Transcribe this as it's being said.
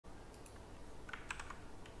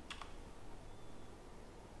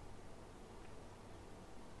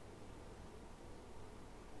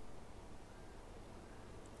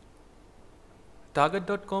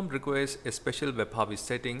Target.com requires a special web harvest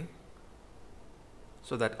setting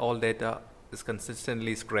so that all data is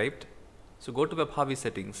consistently scraped. So go to web harvest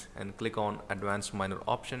settings and click on advanced minor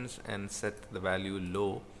options and set the value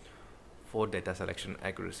low for data selection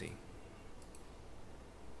accuracy.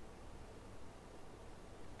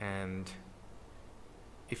 And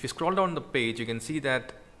if you scroll down the page, you can see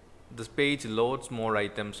that this page loads more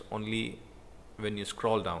items only when you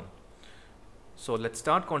scroll down. So let's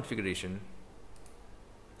start configuration,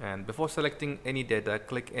 and before selecting any data,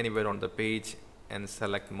 click anywhere on the page and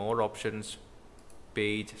select more options,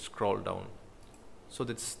 page, scroll down. So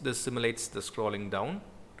this simulates the scrolling down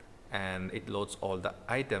and it loads all the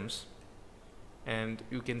items, and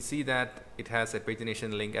you can see that it has a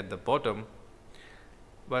pagination link at the bottom,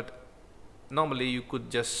 but normally you could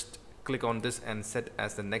just click on this and set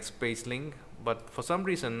as the next page link, but for some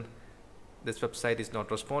reason this website is not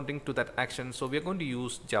responding to that action, so we are going to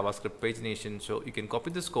use JavaScript pagination. So you can copy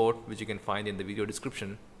this code, which you can find in the video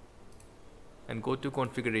description, and go to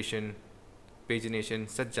configuration, pagination,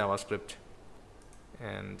 set JavaScript,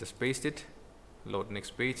 and just paste it, load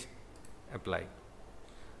next page, apply.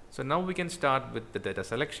 So now we can start with the data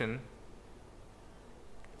selection.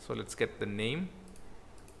 So let's get the name,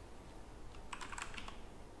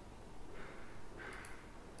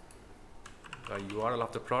 the URL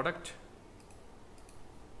of the product,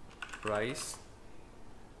 price,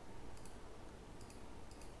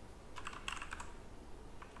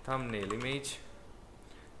 thumbnail image,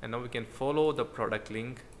 and now we can follow the product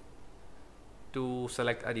link to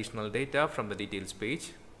select additional data from the details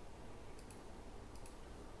page.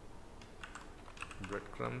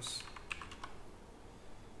 Breadcrumbs.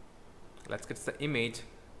 Let's get the image.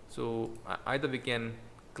 So either we can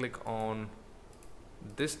click on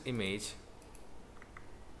this image.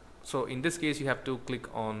 So in this case you have to click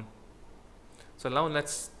on, so now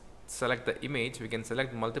let's select the image. We can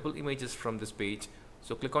select multiple images from this page.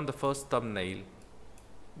 So click on the first thumbnail,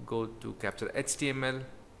 go to capture HTML,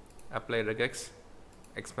 apply regex,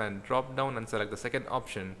 expand drop down and select the second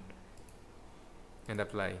option and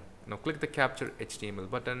apply. Now click the capture HTML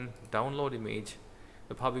button, download image.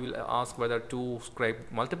 The Webhub will ask whether to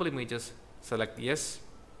scrape multiple images. Select yes,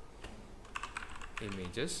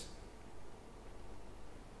 images.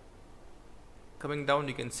 Coming down,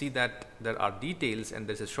 you can see that there are details and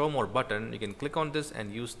there's a show more button. You can click on this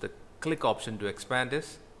and use the click option to expand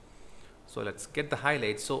this. So let's get the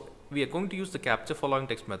highlights. So we are going to use the capture following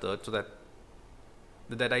text method so that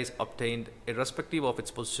the data is obtained irrespective of its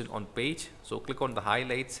position on page. So click on the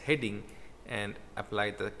highlights heading and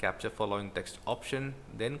apply the capture following text option,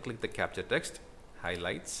 then click the capture text,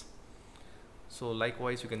 highlights. So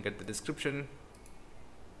likewise you can get the description,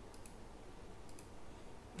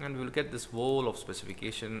 and we will get this wall of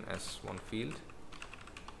specification as one field.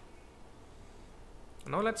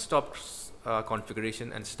 Now let's stop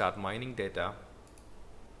configuration and start mining data.